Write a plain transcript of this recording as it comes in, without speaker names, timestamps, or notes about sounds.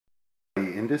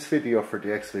in this video for the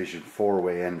Xvision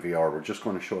 4-way NVR, we're just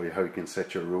going to show you how you can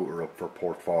set your router up for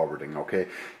port forwarding. Okay,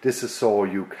 this is so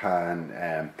you can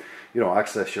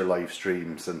access your live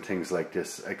streams and things like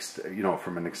this,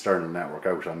 from an external network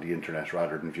out on the internet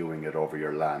rather than viewing it over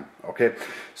your LAN. Okay,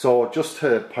 so just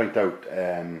to point out,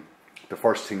 the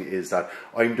first thing is that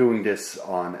I'm doing this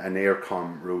on an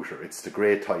Aircom router. It's the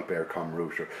grey type Aircom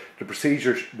router. The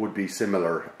procedure would be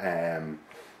similar, on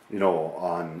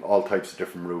all types of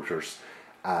different routers,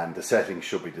 and the settings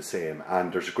should be the same.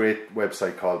 And there's a great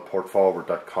website called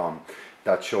portforward.com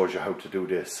that shows you how to do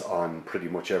this on pretty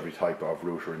much every type of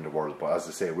router in the world. But as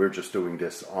I say, we're just doing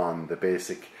this on the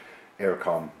basic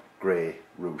Aircom grey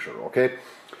router. Okay,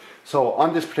 so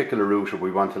on this particular router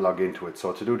we want to log into it.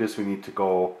 So to do this we need to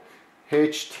go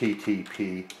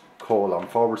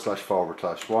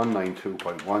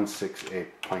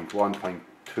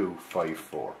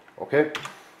http://192.168.1.254. okay,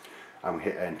 and we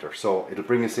hit enter. So it'll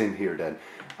bring us in here then,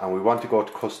 and we want to go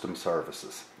to custom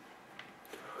services.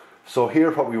 So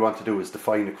here what we want to do is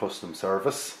define a custom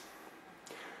service,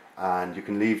 and you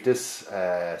can leave this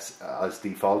as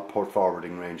default, port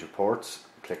forwarding range of ports.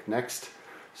 Click next.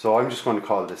 So I'm just going to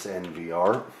call this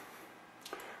NVR.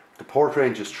 The port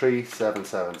range is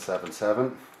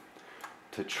 37777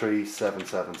 to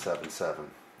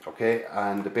 37777, okay,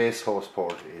 and the base host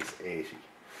port is 80,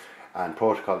 and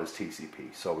protocol is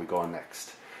TCP. So we go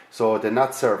next. So the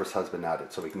NAT service has been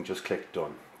added, so we can just click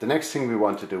done. The next thing we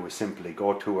want to do is simply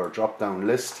go to our drop down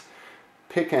list,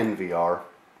 pick NVR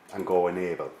and go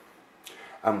enable.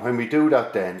 And when we do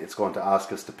that, then it's going to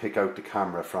ask us to pick out the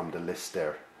camera from the list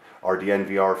there, or the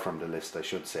NVR from the list I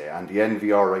should say, and the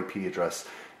NVR IP address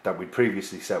that we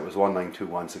previously set was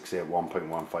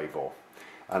 192.168.1.150,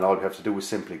 and all we have to do is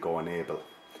simply go enable.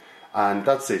 And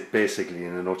that's it basically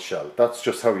in a nutshell. That's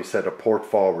just how you set up port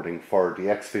forwarding for the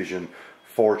Xvision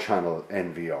 4-channel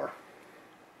NVR.